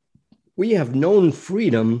 We have known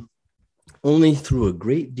freedom only through a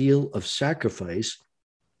great deal of sacrifice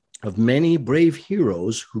of many brave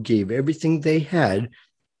heroes who gave everything they had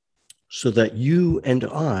so that you and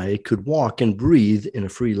I could walk and breathe in a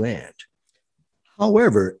free land.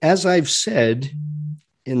 However, as I've said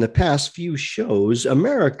in the past few shows,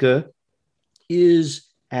 America is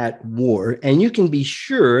at war, and you can be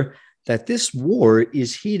sure that this war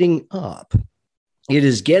is heating up. It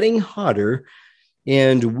is getting hotter,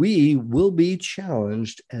 and we will be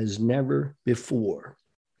challenged as never before.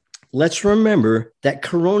 Let's remember that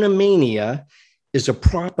coronamania is a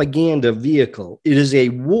propaganda vehicle. It is a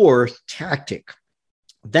war tactic.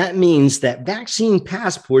 That means that vaccine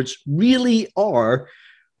passports really are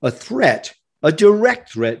a threat, a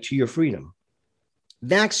direct threat to your freedom.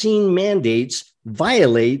 Vaccine mandates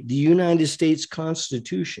violate the United States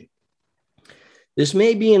Constitution. This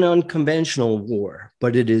may be an unconventional war,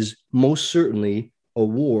 but it is most certainly a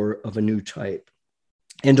war of a new type,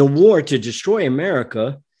 and a war to destroy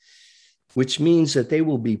America, which means that they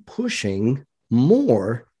will be pushing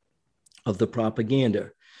more of the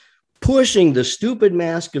propaganda, pushing the stupid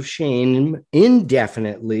mask of shame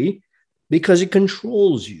indefinitely because it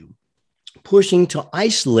controls you, pushing to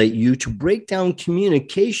isolate you, to break down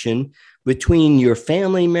communication between your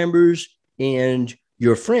family members and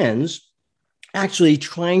your friends, actually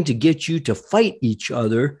trying to get you to fight each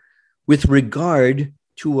other with regard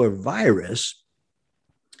to a virus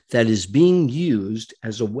that is being used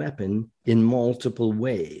as a weapon in multiple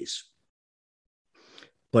ways.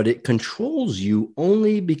 But it controls you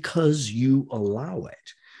only because you allow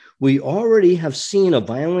it. We already have seen a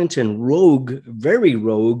violent and rogue, very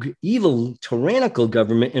rogue, evil, tyrannical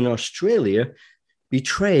government in Australia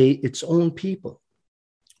betray its own people.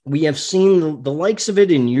 We have seen the likes of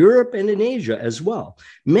it in Europe and in Asia as well.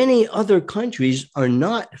 Many other countries are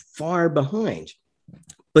not far behind,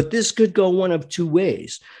 but this could go one of two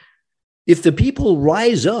ways. If the people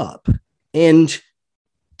rise up and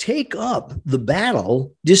take up the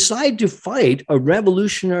battle, decide to fight a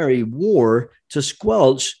revolutionary war to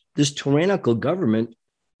squelch this tyrannical government,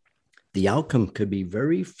 the outcome could be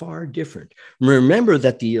very far different. Remember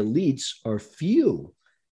that the elites are few.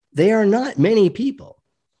 They are not many people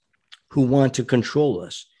who want to control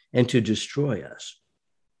us and to destroy us.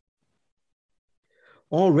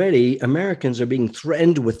 Already, Americans are being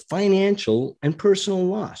threatened with financial and personal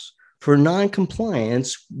loss for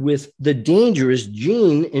non-compliance with the dangerous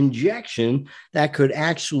gene injection that could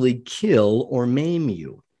actually kill or maim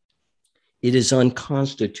you. It is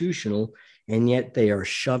unconstitutional, and yet they are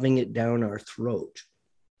shoving it down our throat,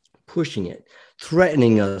 pushing it,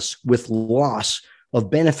 threatening us with loss of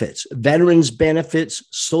benefits, veterans benefits,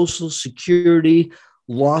 Social Security,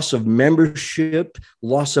 loss of membership,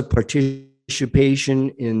 loss of participation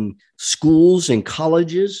in schools and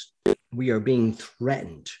colleges. We are being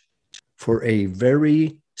threatened for a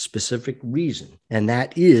very specific reason, and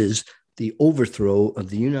that is the overthrow of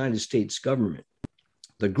the United States government.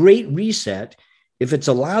 The Great Reset, if it's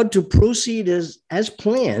allowed to proceed as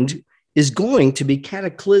planned, is going to be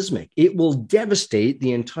cataclysmic. It will devastate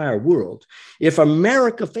the entire world. If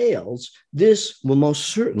America fails, this will most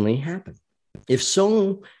certainly happen. If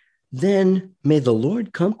so, then may the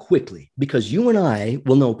Lord come quickly, because you and I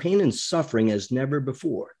will know pain and suffering as never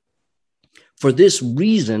before. For this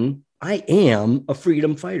reason, I am a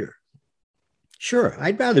freedom fighter. Sure,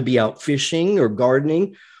 I'd rather be out fishing or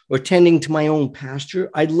gardening or tending to my own pasture.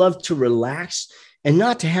 I'd love to relax and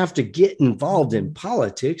not to have to get involved in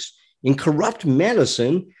politics, in corrupt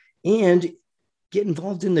medicine, and get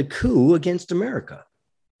involved in the coup against America.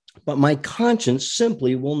 But my conscience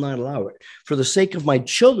simply will not allow it. For the sake of my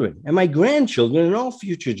children and my grandchildren and all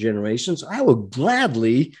future generations, I will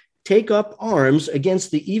gladly take up arms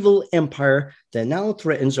against the evil empire that now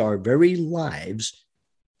threatens our very lives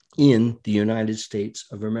in the United States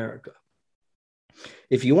of America.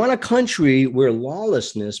 If you want a country where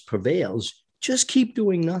lawlessness prevails, just keep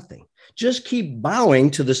doing nothing. Just keep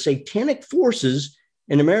bowing to the satanic forces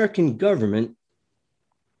in American government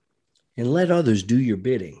and let others do your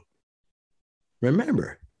bidding.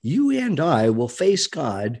 Remember, you and I will face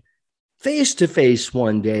God face to face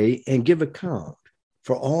one day and give account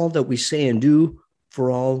for all that we say and do, for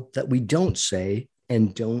all that we don't say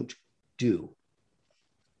and don't do.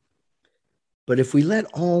 But if we let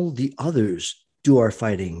all the others do our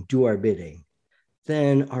fighting, do our bidding,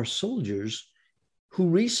 then our soldiers who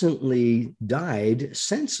recently died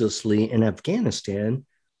senselessly in Afghanistan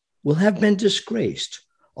will have been disgraced,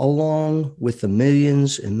 along with the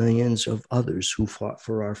millions and millions of others who fought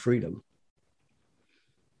for our freedom.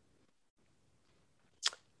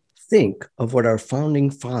 Think of what our founding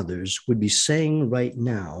fathers would be saying right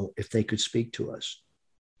now if they could speak to us.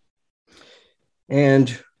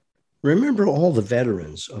 And remember all the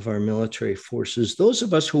veterans of our military forces. Those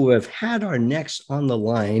of us who have had our necks on the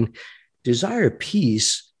line desire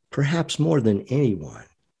peace perhaps more than anyone.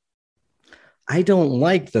 I don't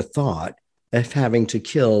like the thought of having to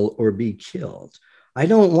kill or be killed. I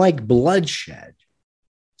don't like bloodshed.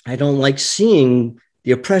 I don't like seeing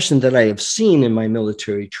the oppression that I have seen in my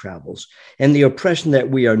military travels and the oppression that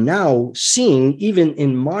we are now seeing even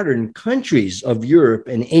in modern countries of Europe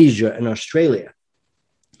and Asia and Australia.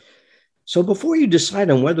 So before you decide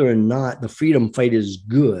on whether or not the freedom fight is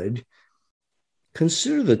good,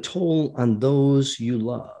 consider the toll on those you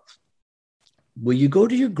love. Will you go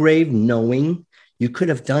to your grave knowing you could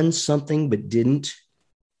have done something but didn't?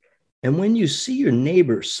 And when you see your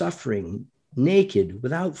neighbor suffering, naked,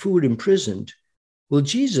 without food, imprisoned, Will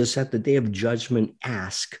Jesus at the day of judgment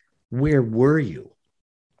ask, where were you?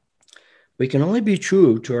 We can only be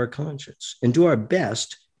true to our conscience and do our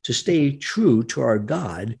best to stay true to our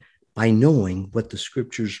God by knowing what the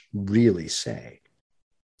scriptures really say.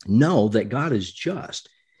 Know that God is just,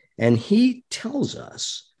 and he tells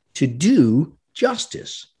us to do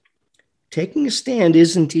justice. Taking a stand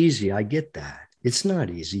isn't easy. I get that. It's not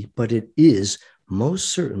easy, but it is most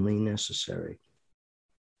certainly necessary.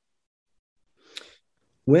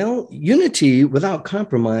 Well, unity without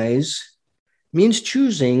compromise means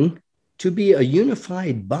choosing to be a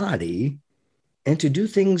unified body and to do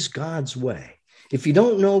things God's way. If you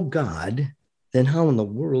don't know God, then how in the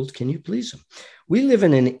world can you please him? We live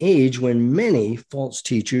in an age when many false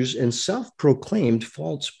teachers and self-proclaimed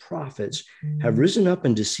false prophets have risen up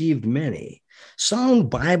and deceived many. Sound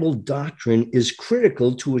Bible doctrine is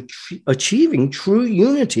critical to achieving true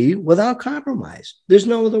unity without compromise. There's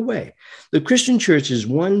no other way. The Christian church is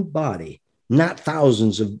one body, not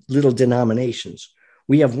thousands of little denominations.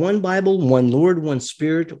 We have one Bible, one Lord, one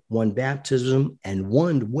Spirit, one baptism, and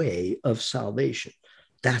one way of salvation.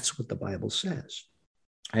 That's what the Bible says.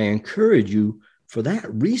 I encourage you for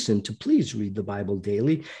that reason to please read the Bible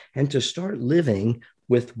daily and to start living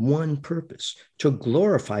with one purpose, to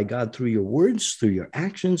glorify God through your words, through your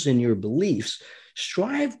actions, and your beliefs.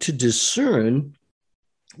 Strive to discern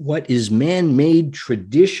what is man-made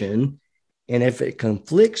tradition, and if it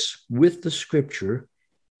conflicts with the scripture,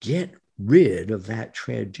 get rid of that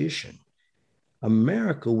tradition.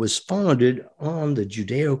 America was founded on the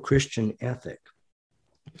Judeo-Christian ethic,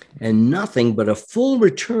 and nothing but a full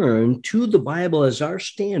return to the Bible as our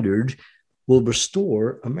standard will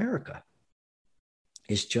restore America.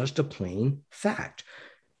 It's just a plain fact.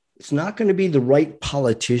 It's not going to be the right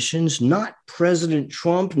politicians, not President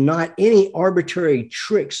Trump, not any arbitrary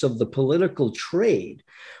tricks of the political trade.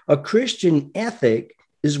 A Christian ethic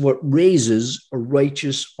is what raises a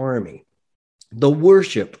righteous army. The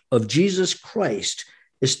worship of Jesus Christ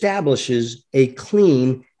establishes a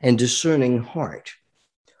clean and discerning heart.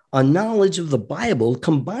 A knowledge of the Bible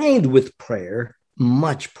combined with prayer,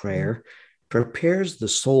 much prayer, prepares the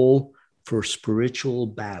soul for spiritual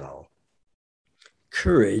battle.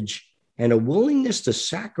 Courage and a willingness to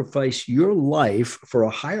sacrifice your life for a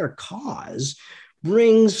higher cause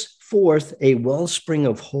brings forth a wellspring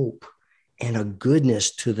of hope and a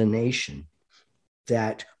goodness to the nation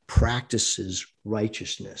that practices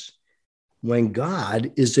righteousness. When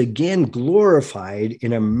God is again glorified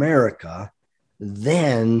in America,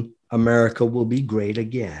 then America will be great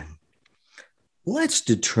again. Let's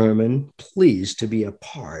determine, please, to be a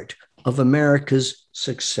part of America's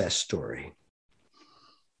success story.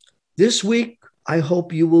 This week, I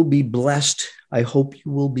hope you will be blessed. I hope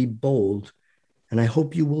you will be bold, and I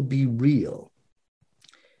hope you will be real.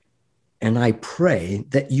 And I pray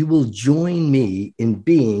that you will join me in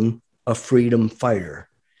being a freedom fighter.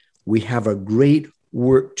 We have a great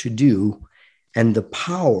work to do, and the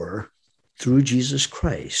power through Jesus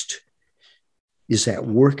Christ is at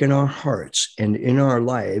work in our hearts and in our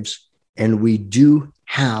lives, and we do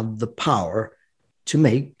have the power to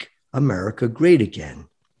make America great again.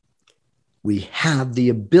 We have the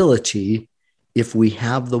ability, if we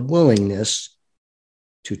have the willingness,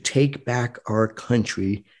 to take back our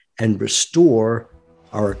country and restore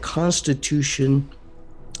our Constitution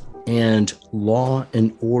and law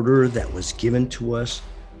and order that was given to us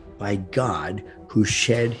by God, who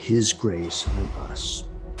shed his grace on us.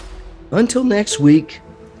 Until next week,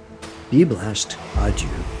 be blessed. Adieu.